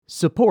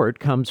Support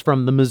comes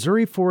from the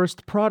Missouri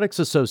Forest Products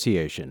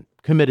Association,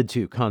 committed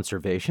to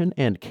conservation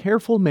and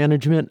careful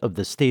management of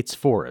the state's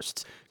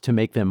forests to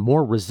make them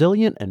more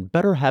resilient and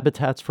better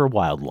habitats for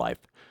wildlife.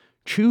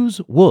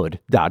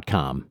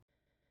 ChooseWood.com.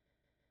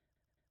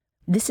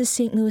 This is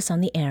St. Louis on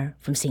the Air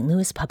from St.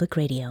 Louis Public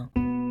Radio.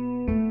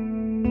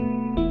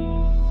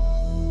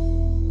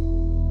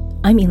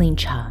 I'm Elaine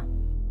Cha.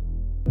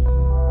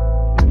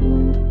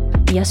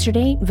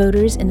 Yesterday,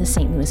 voters in the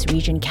St. Louis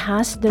region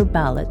cast their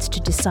ballots to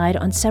decide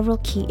on several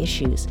key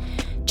issues.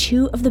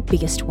 Two of the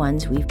biggest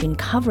ones we've been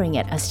covering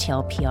at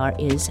STLPR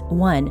is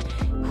 1,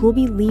 who will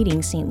be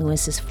leading St.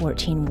 Louis's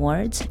 14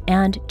 wards,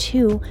 and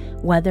 2,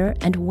 whether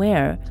and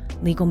where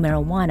legal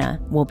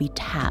marijuana will be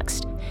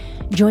taxed.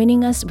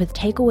 Joining us with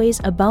takeaways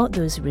about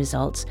those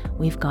results,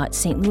 we've got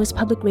St. Louis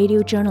Public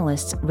Radio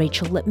journalists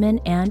Rachel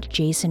Lippmann and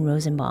Jason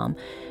Rosenbaum.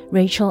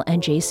 Rachel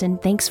and Jason,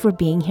 thanks for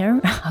being here.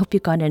 I hope you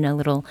got in a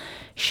little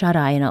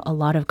shut-eye and a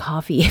lot of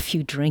coffee if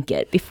you drink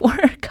it before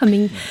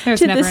coming to the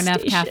station. There's never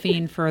enough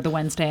caffeine for the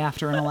Wednesday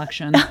after an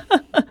election.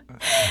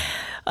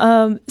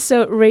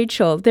 So,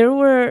 Rachel, there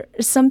were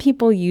some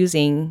people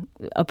using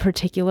a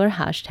particular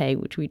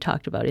hashtag, which we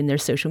talked about in their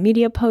social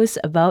media posts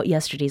about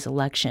yesterday's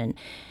election.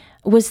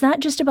 Was that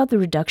just about the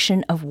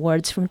reduction of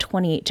wards from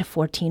 28 to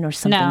 14 or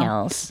something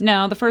else?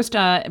 No, the first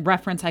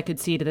reference I could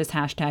see to this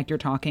hashtag you're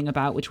talking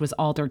about, which was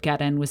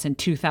Aldergeddon, was in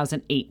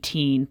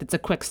 2018. It's a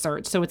quick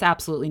search, so it's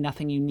absolutely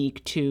nothing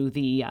unique to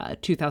the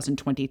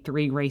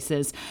 2023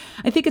 races.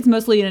 I think it's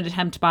mostly an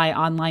attempt by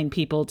online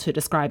people to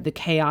describe the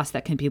chaos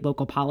that can be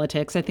local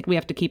politics. I think we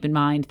have to keep in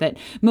mind that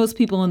most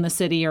people in the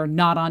city are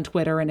not on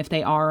Twitter, and if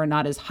they are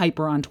not as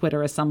hyper on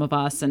Twitter as some of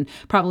us, and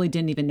probably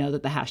didn't even know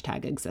that the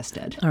hashtag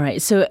existed. All right,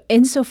 so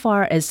insofar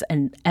as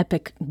an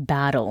epic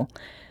battle,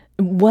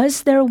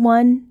 was there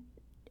one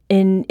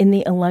in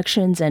the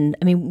elections? And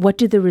I mean, what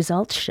did the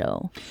results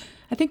show?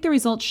 I think the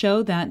results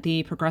show that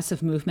the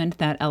progressive movement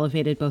that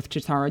elevated both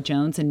Jatara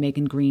Jones and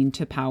Megan Green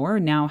to power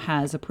now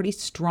has a pretty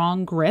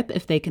strong grip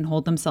if they can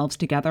hold themselves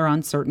together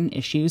on certain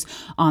issues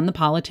on the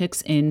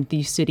politics in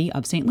the city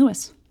of St.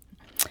 Louis.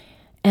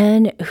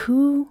 And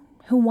who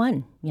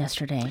won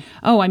yesterday?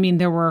 Oh, I mean,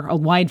 there were a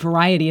wide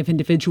variety of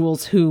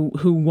individuals who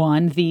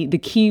won. The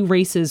key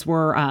races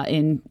were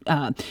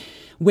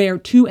where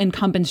two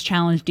incumbents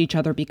challenged each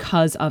other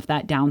because of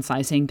that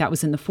downsizing. That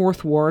was in the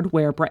 4th Ward,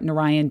 where Brett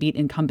Narayan beat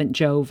incumbent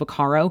Joe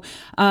Vaccaro.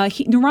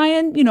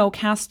 Narayan,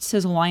 casts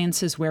his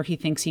alliances where he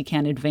thinks he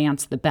can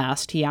advance the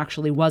best. He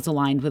actually was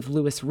aligned with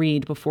Lewis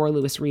Reed before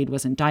Lewis Reed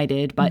was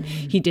indicted, but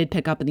he did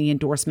pick up the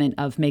endorsement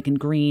of Megan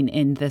Green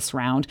in this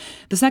round.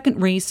 The second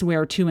race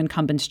where two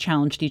incumbents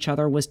challenged each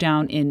other was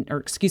up in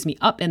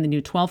the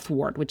new 12th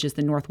Ward, which is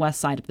the northwest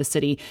side of the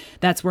city.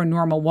 That's where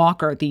Norma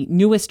Walker, the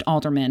newest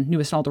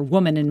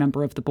alderwoman and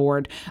member of the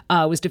board,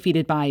 was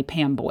defeated by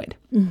Pam Boyd.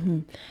 Mm-hmm.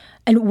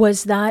 And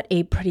was that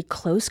a pretty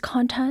close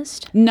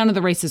contest? None of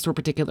the races were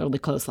particularly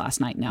close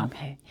last night, no.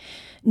 Okay.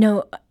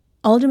 No,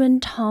 Alderman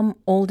Tom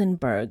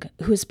Oldenburg,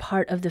 who is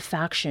part of the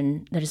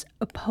faction that is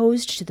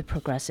opposed to the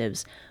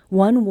progressives,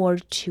 won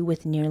Ward 2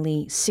 with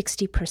nearly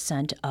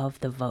 60% of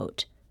the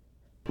vote.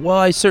 Well,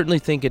 I certainly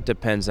think it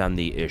depends on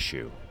the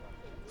issue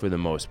for the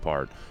most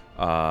part.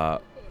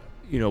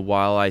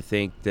 While I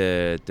think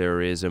that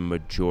there is a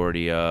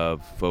majority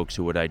of folks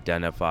who would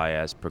identify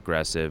as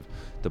progressive,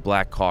 the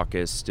Black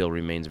Caucus still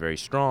remains very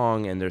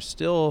strong, and there's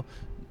still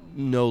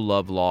no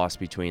love lost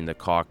between the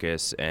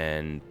caucus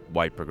and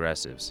white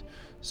progressives.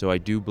 So I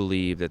do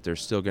believe that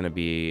there's still going to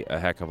be a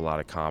heck of a lot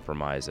of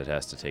compromise that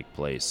has to take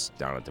place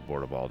down at the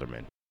Board of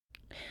Aldermen.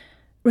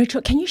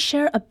 Rachel, can you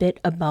share a bit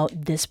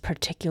about this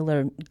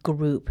particular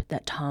group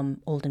that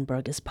Tom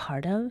Oldenburg is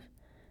part of?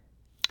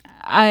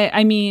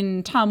 I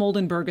mean, Tom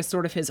Oldenburg is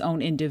sort of his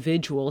own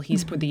individual.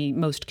 He's the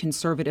most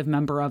conservative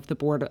member of the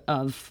board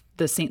of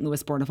the St.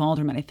 Louis Board of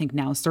Aldermen, I think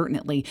now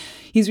certainly.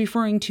 He's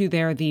referring to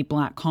there the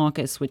Black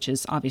Caucus, which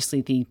is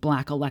obviously the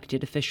black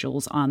elected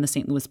officials on the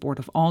St. Louis Board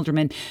of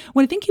Aldermen.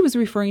 What I think he was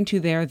referring to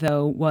there,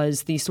 though,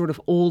 was the sort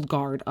of old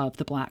guard of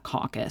the Black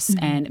Caucus,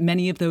 and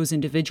many of those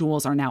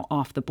individuals are now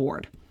off the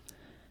board.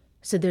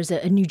 So there's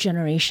a new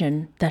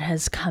generation that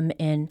has come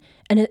in.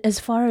 And as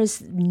far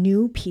as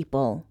new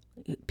people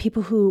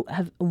who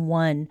have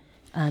won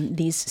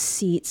these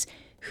seats,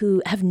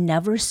 who have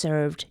never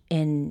served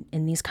in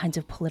these kinds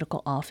of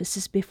political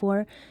offices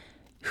before,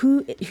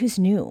 who's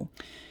new?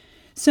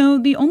 So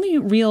the only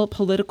real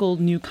political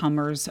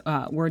newcomers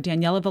were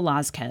Daniela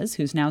Velazquez,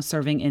 who's now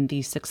serving in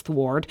the 6th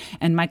Ward,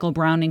 and Michael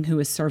Browning, who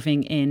is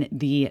serving in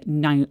the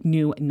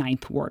new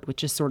 9th Ward,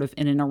 which is sort of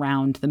in and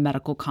around the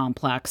medical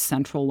complex,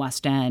 Central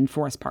West End,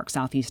 Forest Park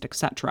Southeast,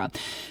 etc.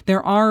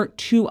 There are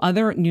 2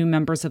 other new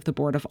members of the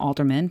Board of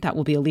Aldermen. That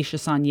will be Alicia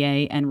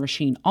Saunier and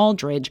Rasheen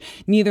Aldridge.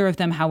 Neither of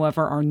them,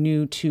 however, are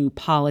new to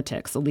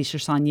politics. Alicia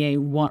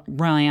Saunier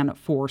ran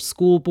for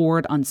school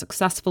board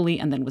unsuccessfully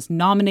and then was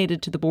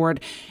nominated to the board,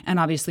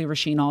 and obviously,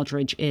 Rasheen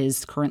Aldridge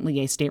is currently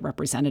a state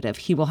representative.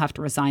 He will have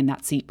to resign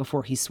that seat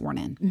before he's sworn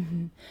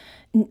in.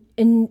 Mm-hmm.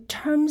 In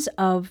terms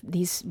of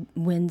these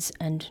wins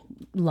and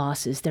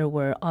losses, there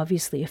were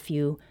obviously a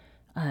few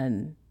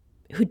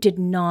who did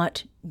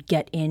not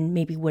get in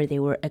maybe where they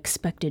were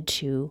expected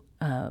to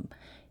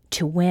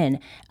win.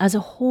 As a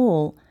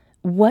whole,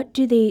 what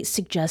do they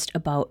suggest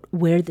about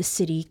where the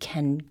city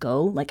can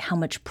go? Like how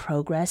much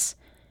progress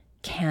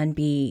can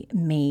be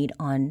made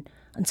on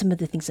some of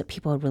the things that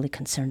people are really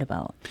concerned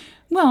about?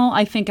 Well,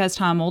 I think as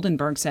Tom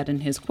Oldenburg said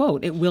in his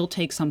quote, it will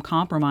take some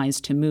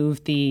compromise to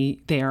move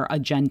their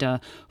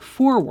agenda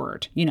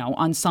forward.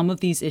 On some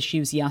of these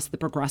issues, yes, the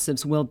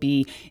progressives will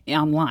be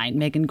online.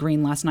 Megan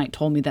Green last night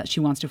told me that she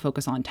wants to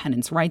focus on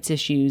tenants' rights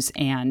issues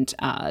and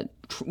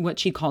what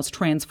she calls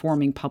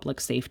transforming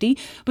public safety.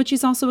 But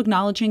she's also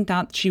acknowledging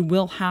that she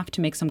will have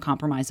to make some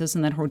compromises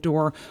and that her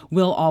door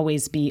will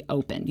always be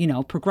open.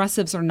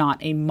 Progressives are not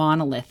a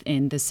monolith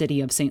in the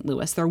city of St.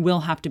 Louis. There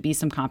will have to be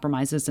some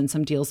compromises and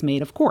some deals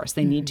made, of course.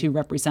 They need to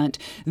represent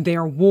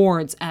their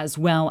wards as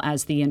well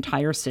as the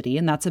entire city.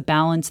 And that's a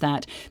balance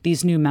that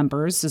these new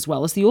members, as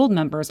well as the old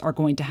members, are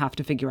going to have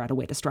to figure out a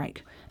way to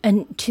strike.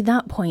 And to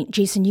that point,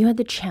 Jason, you had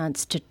the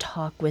chance to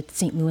talk with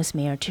St. Louis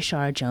Mayor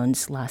Tishaura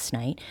Jones last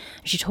night.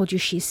 She told you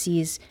she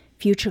sees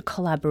future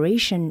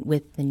collaboration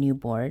with the new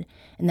board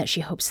and that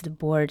she hopes the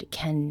board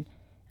can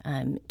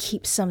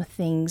keep some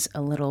things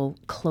a little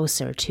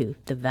closer to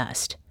the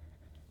vest.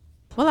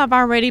 Well, I've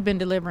already been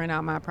delivering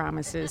on my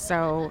promises.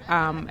 So,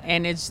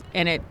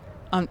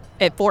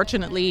 it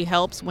fortunately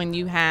helps when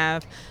you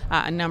have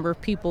a number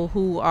of people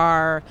who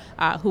are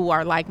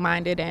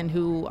like-minded and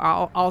who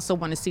also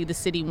want to see the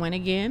city win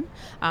again.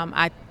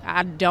 I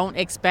don't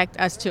expect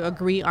us to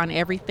agree on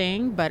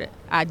everything, but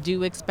I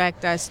do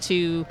expect us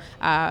to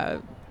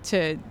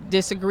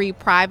disagree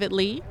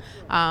privately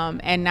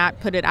and not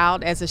put it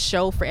out as a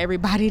show for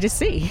everybody to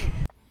see.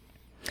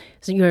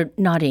 So you're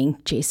nodding,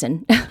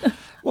 Jason.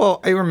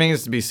 Well, it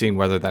remains to be seen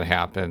whether that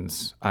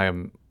happens.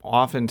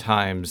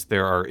 Oftentimes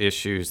there are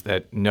issues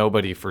that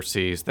nobody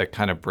foresees that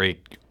kind of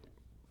break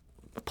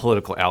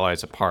political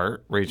allies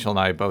apart. Rachel and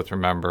I both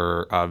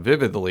remember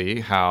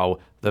vividly how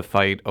the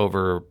fight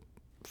over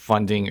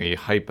funding a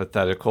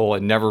hypothetical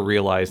and never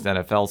realized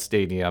NFL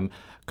stadium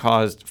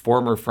caused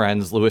former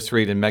friends Louis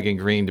Reed and Megan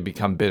Green to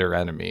become bitter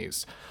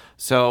enemies.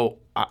 So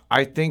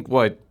I think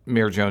what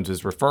Mayor Jones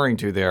is referring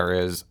to there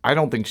is I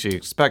don't think she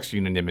expects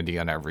unanimity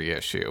on every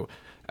issue.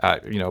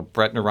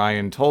 Brett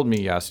Narayan told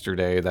me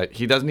yesterday that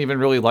he doesn't even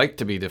really like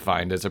to be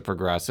defined as a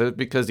progressive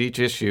because each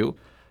issue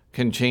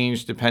can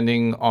change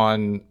depending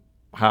on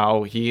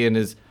how he and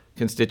his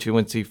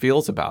constituency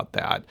feels about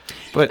that.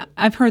 But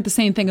I've heard the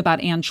same thing about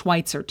Ann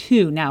Schweitzer,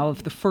 too, now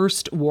of the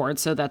first ward.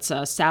 So that's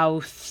a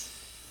southeast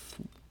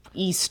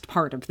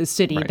part of the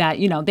city, right,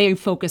 that, they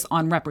focus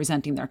on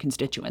representing their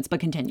constituents.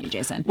 But continue,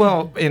 Jason.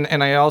 Well,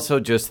 and I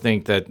also just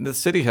think that the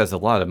city has a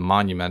lot of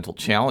monumental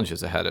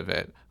challenges ahead of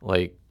it.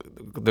 Like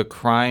the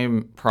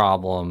crime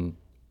problem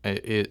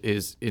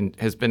has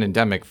been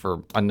endemic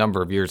for a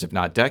number of years, if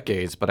not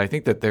decades. But I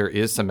think that there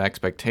is some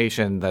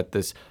expectation that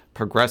this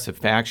progressive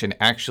faction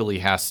actually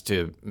has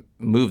to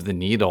move the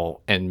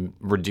needle and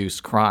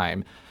reduce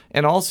crime.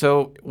 And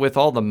also, with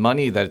all the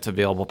money that's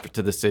available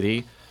to the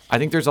city, I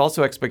think there's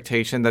also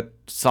expectation that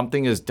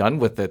something is done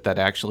with it that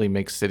actually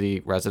makes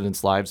city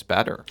residents' lives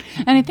better.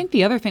 And I think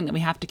the other thing that we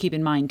have to keep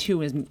in mind,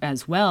 too,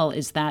 as well,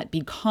 is that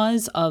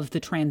because of the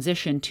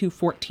transition to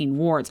 14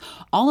 wards,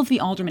 all of the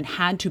aldermen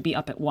had to be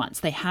up at once.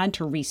 They had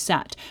to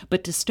reset.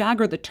 But to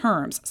stagger the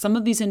terms, some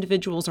of these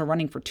individuals are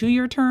running for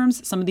 2-year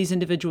terms. Some of these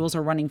individuals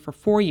are running for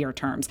 4-year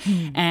terms.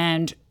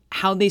 And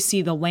how they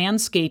see the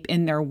landscape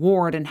in their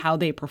ward and how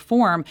they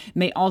perform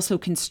may also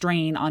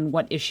constrain on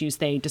what issues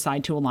they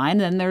decide to align.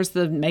 And then there's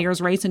the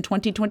mayor's race in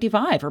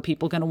 2025. Are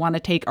people going to want to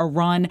take a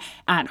run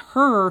at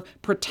her,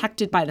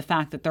 protected by the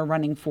fact that they're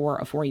running for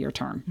a 4-year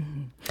term?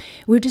 Mm-hmm.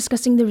 We're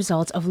discussing the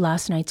results of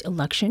last night's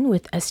election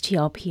with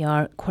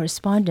STLPR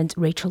correspondents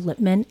Rachel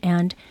Lippmann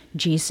and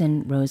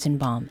Jason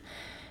Rosenbaum.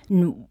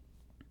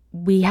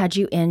 We had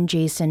you in,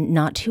 Jason,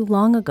 not too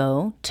long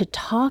ago to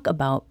talk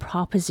about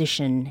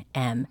Proposition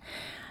M.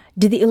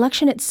 Did the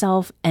election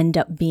itself end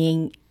up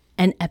being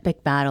an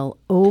epic battle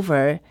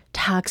over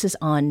taxes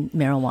on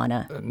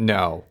marijuana?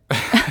 No,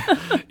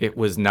 it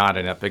was not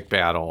an epic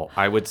battle.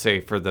 I would say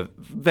for the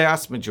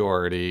vast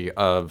majority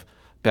of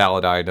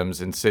ballot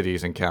items in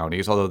cities and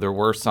counties, although there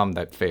were some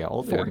that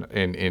failed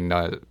in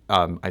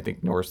I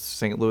think North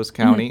St. Louis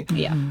County. Mm-hmm.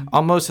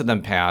 Yeah. Most of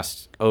them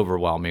passed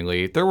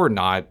overwhelmingly. There were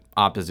not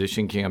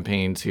opposition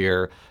campaigns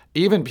here.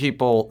 Even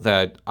people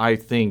that I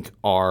think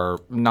are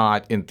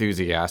not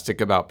enthusiastic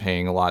about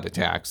paying a lot of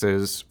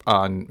taxes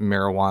on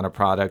marijuana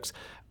products,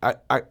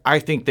 I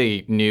think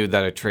they knew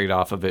that a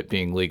trade-off of it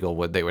being legal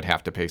they would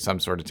have to pay some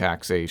sort of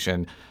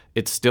taxation.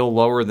 It's still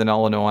lower than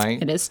Illinois.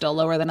 It is still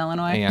lower than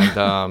Illinois. And,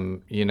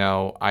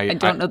 I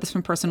don't know this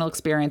from personal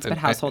experience, but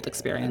household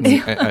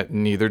experience.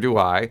 Neither do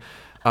I.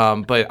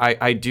 But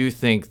I do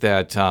think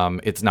that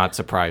it's not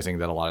surprising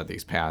that a lot of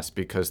these passed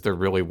because there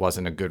really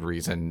wasn't a good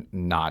reason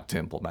not to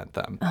implement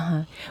them.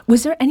 Uh-huh.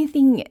 Was there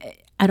anything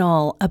at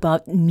all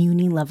about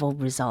muni-level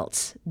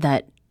results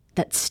that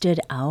stood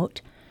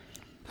out?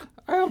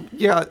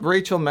 Yeah,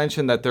 Rachel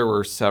mentioned that there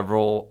were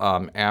several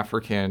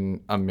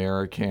African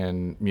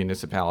American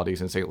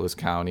municipalities in St. Louis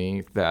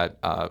County that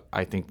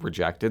I think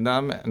rejected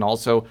them. And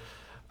also,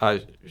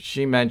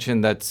 she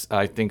mentioned that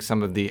I think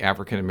some of the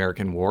African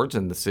American wards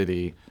in the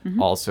city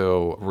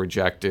also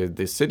rejected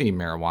the city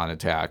marijuana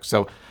tax.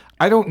 So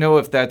I don't know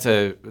if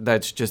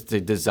that's just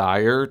a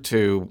desire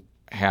to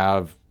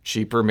have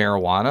cheaper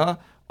marijuana,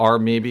 or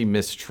maybe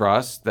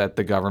mistrust that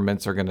the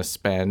governments are going to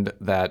spend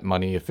that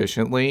money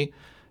efficiently.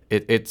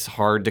 It's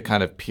hard to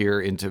kind of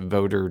peer into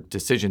voter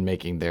decision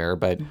making there,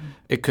 but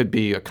it could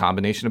be a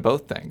combination of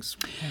both things.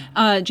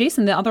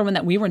 Jason, the other one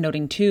that we were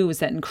noting too is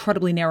that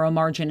incredibly narrow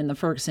margin in the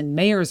Ferguson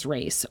mayor's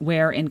race,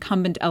 where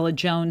incumbent Ella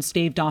Jones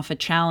staved off a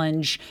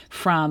challenge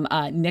from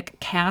Nick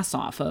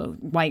Kassoff, a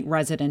white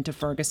resident of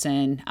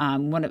Ferguson.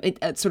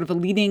 Sort of a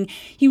leading,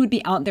 he would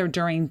be out there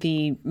during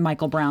the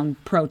Michael Brown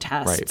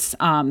protests,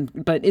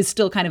 but is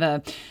still kind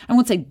of I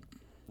won't say.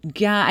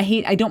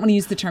 I don't want to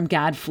use the term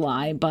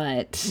gadfly,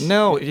 but...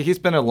 No, he's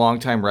been a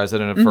longtime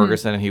resident of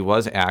Ferguson, and he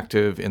was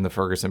active in the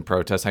Ferguson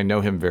protests. I know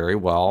him very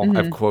well.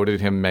 I've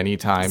quoted him many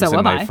times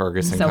in my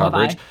Ferguson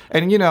coverage.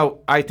 And,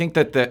 I think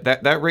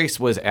that race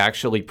was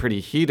actually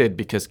pretty heated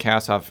because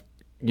Kassoff,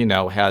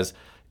 has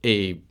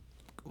a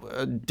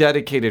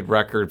dedicated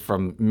record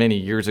from many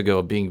years ago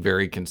of being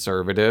very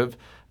conservative.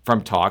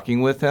 From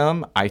talking with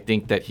him, I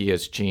think that he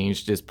has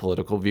changed his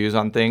political views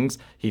on things.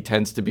 He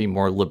tends to be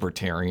more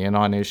libertarian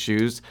on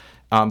issues.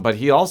 But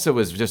he also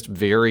was just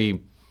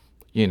very,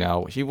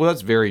 he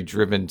was very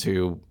driven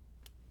to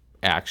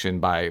action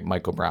by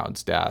Michael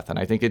Brown's death. And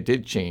I think it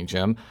did change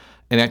him.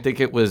 And I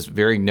think it was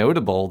very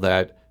notable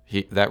that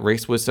that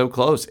race was so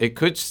close. It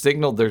could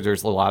signal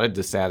there's a lot of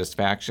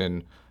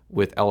dissatisfaction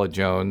with Ella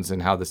Jones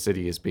and how the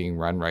city is being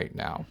run right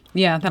now.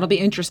 Yeah, that'll be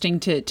interesting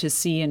to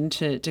see and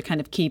to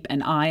kind of keep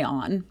an eye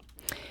on.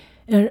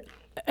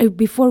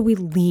 Before we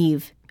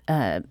leave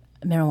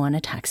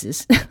marijuana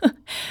taxes,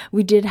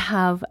 we did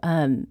have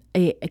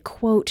a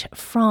quote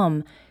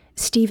from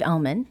Steve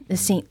Ellman,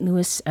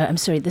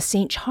 the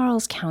St.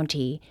 Charles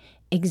County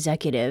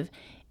executive.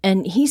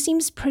 And he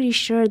seems pretty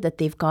sure that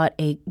they've got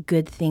a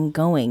good thing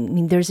going. I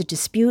mean, there's a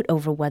dispute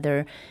over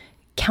whether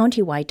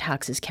countywide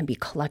taxes can be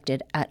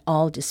collected at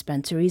all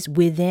dispensaries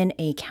within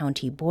a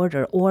county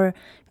border or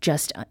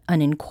just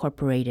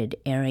unincorporated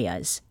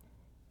areas.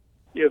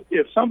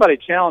 If somebody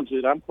challenges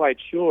it, I'm quite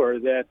sure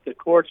that the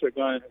courts are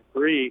going to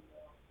agree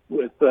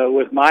with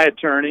my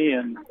attorney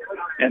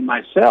and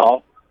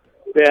myself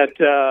that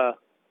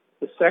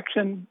the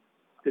section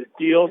that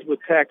deals with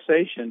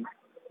taxation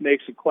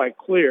makes it quite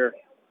clear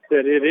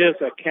that it is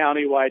a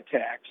countywide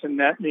tax, and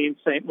that means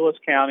St. Louis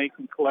County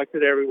can collect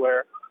it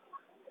everywhere.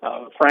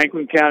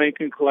 Franklin County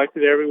can collect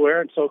it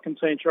everywhere, and so can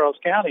St. Charles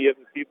County if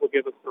the people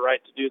give us the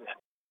right to do that.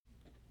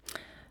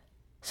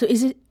 So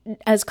is it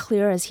as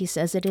clear as he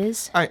says it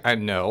is? I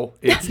know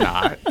it's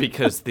not,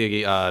 because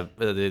the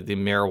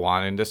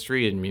marijuana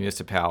industry and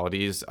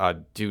municipalities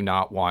do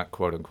not want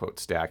quote unquote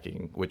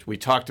stacking, which we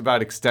talked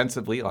about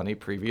extensively on a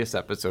previous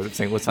episode of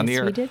St. Louis on the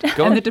Air. We did.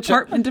 And the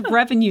Department of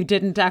Revenue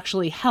didn't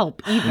actually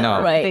help either.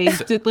 No. Right.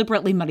 They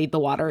deliberately muddied the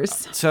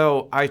waters.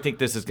 So I think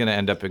this is going to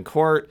end up in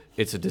court.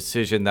 It's a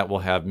decision that will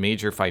have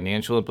major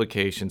financial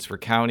implications for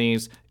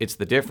counties. It's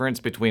the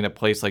difference between a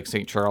place like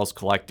St. Charles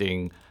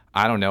collecting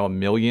 $1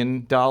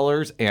 million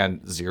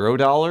and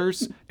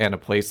 $0, and a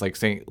place like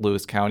St.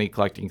 Louis County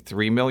collecting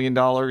 $3 million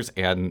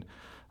and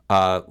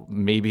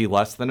maybe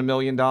less than $1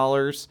 million.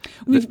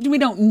 We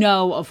don't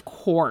know, of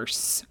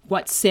course,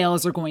 what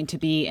sales are going to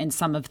be in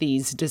some of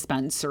these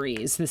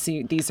dispensaries.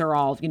 These are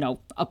all,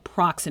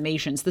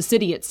 approximations. The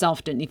city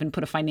itself didn't even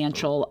put a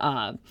financial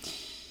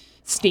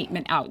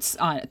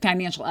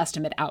financial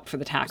estimate out for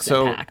the tax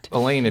impact. So,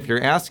 Elaine, if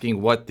you're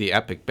asking what the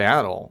epic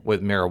battle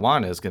with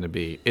marijuana is going to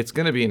be, it's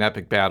going to be an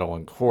epic battle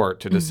in court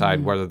to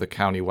decide whether the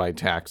countywide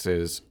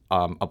taxes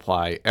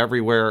apply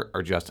everywhere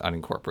or just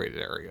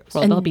unincorporated areas.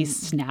 Well, there'll be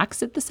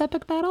snacks at this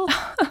epic battle?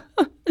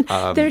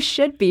 There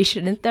should be,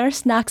 shouldn't there?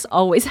 Snacks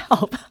always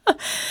help.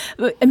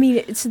 I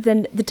mean, so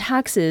then the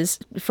taxes,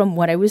 from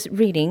what I was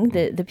reading,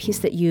 the piece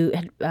that you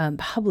had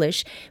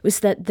published, was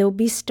that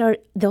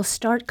they'll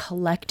start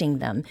collecting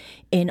them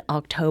in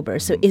October.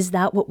 So is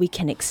that what we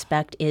can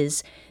expect,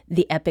 is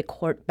the epic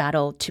court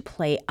battle to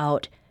play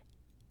out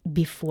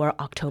before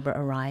October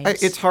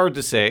arrives? It's hard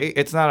to say.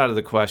 It's not out of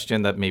the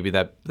question that maybe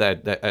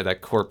that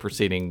court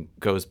proceeding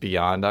goes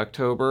beyond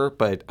October,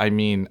 but I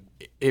mean,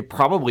 it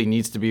probably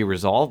needs to be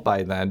resolved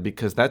by then,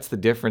 because that's the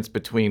difference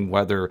between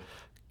whether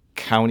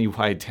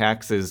countywide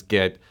taxes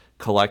get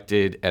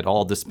collected at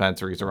all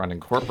dispensaries or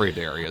unincorporated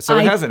areas. So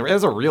it has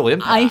a real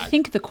impact. I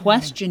think the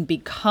question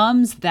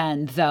becomes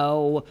then,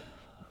 though,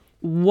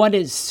 what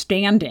is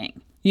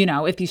standing?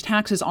 If these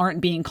taxes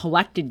aren't being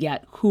collected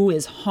yet, who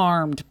is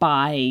harmed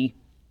by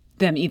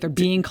them either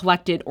being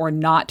collected or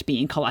not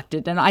being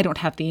collected? And I don't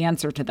have the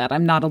answer to that.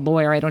 I'm not a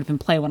lawyer. I don't even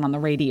play one on the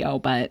radio,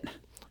 but...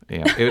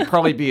 Yeah, it would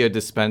probably be a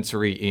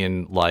dispensary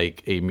in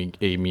like a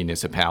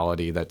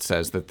municipality that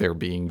says that they're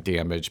being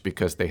damaged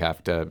because they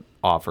have to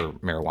offer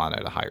marijuana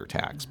at a higher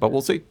tax. But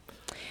we'll see.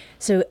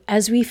 So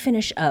as we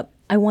finish up,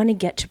 I want to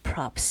get to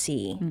Prop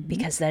C,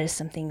 because that is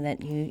something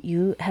that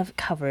you have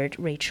covered,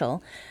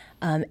 Rachel.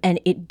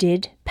 And it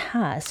did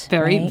pass.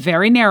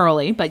 Very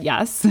narrowly, but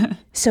yes.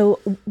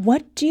 So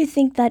what do you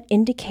think that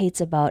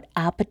indicates about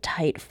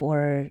appetite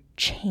for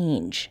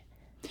change?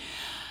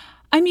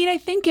 I mean, I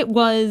think it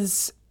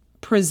was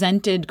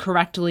presented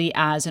correctly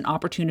as an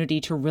opportunity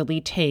to really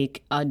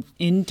take an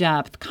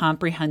in-depth,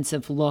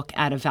 comprehensive look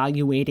at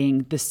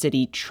evaluating the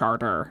city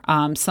charter.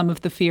 Some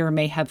of the fear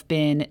may have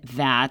been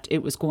that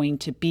it was going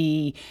to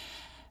be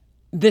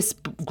this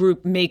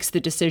group makes the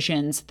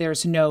decisions,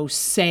 there's no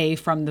say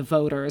from the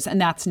voters,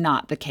 and that's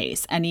not the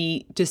case.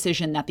 Any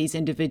decision that these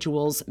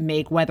individuals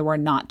make, whether or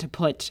not to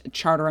put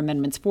charter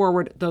amendments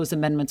forward, those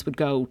amendments would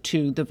go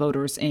to the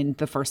voters in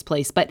the first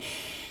place. But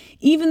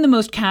even the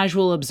most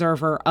casual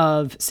observer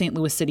of St.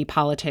 Louis city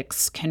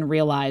politics can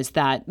realize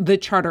that the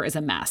charter is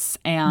a mess,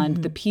 and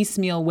the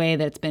piecemeal way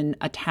that it's been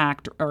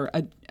attacked or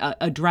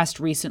addressed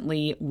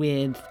recently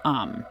with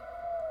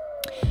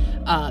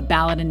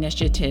ballot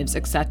initiatives,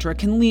 et cetera,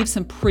 can leave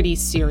some pretty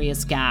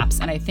serious gaps.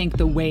 And I think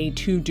the way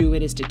to do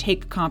it is to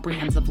take a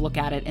comprehensive look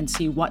at it and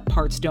see what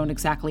parts don't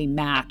exactly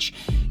match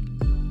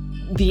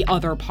the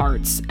other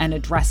parts and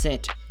address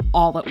it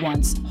all at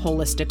once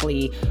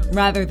holistically,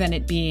 rather than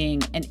it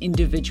being an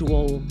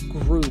individual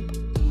group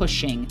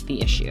pushing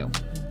the issue.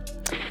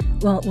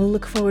 Well, we'll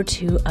look forward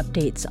to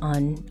updates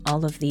on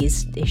all of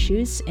these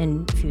issues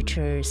in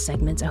future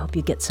segments. I hope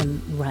you get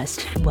some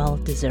rest, well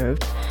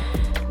deserved.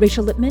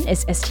 Rachel Lippmann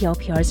is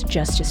STLPR's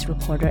Justice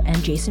Reporter,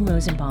 and Jason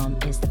Rosenbaum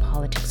is the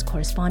Politics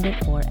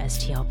Correspondent for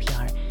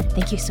STLPR.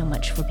 Thank you so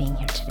much for being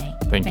here today.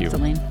 Thanks,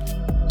 Elaine.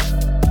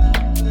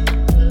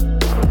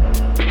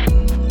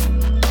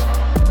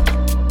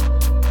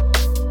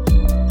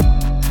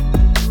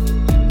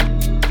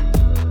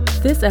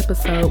 This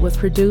episode was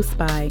produced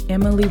by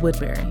Emily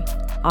Woodbury.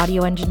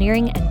 Audio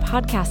engineering and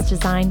podcast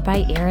design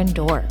by Aaron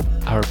Dorr.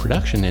 Our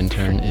production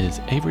intern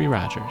is Avery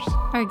Rogers.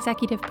 Our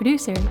executive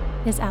producer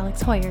is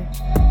Alex Hoyer.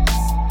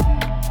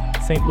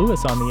 St.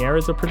 Louis on the Air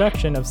is a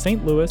production of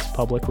St. Louis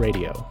Public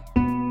Radio.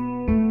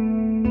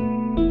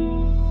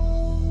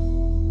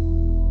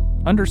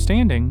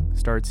 Understanding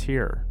starts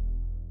here.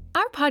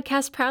 Our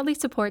podcast proudly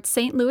supports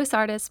St. Louis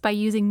artists by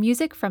using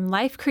music from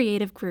Life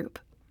Creative Group.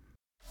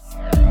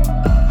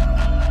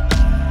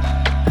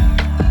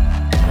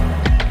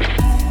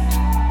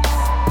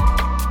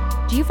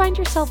 Do you find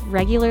yourself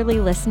regularly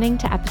listening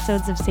to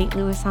episodes of St.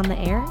 Louis on the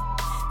Air?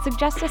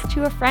 Suggest us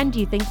to a friend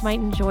you think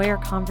might enjoy our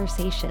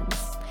conversations.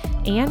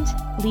 And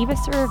leave us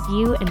a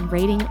review and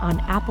rating on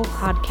Apple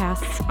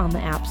Podcasts on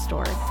the App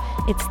Store.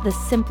 It's the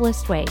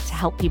simplest way to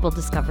help people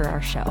discover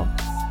our show.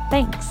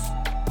 Thanks.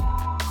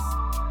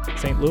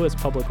 St. Louis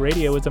Public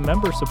Radio is a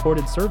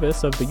member-supported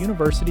service of the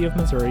University of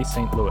Missouri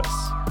St. Louis.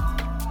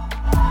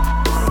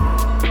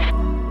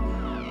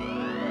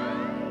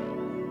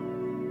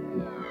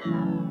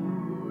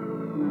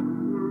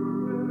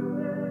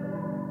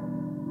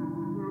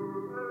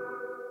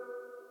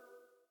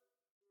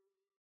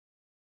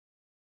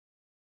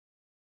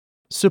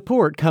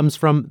 Support comes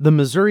from the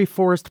Missouri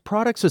Forest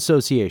Products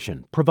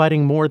Association,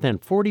 providing more than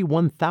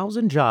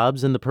 41,000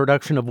 jobs in the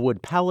production of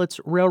wood pallets,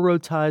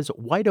 railroad ties,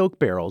 white oak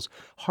barrels,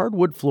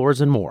 hardwood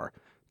floors, and more.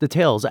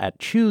 Details at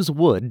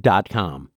choosewood.com.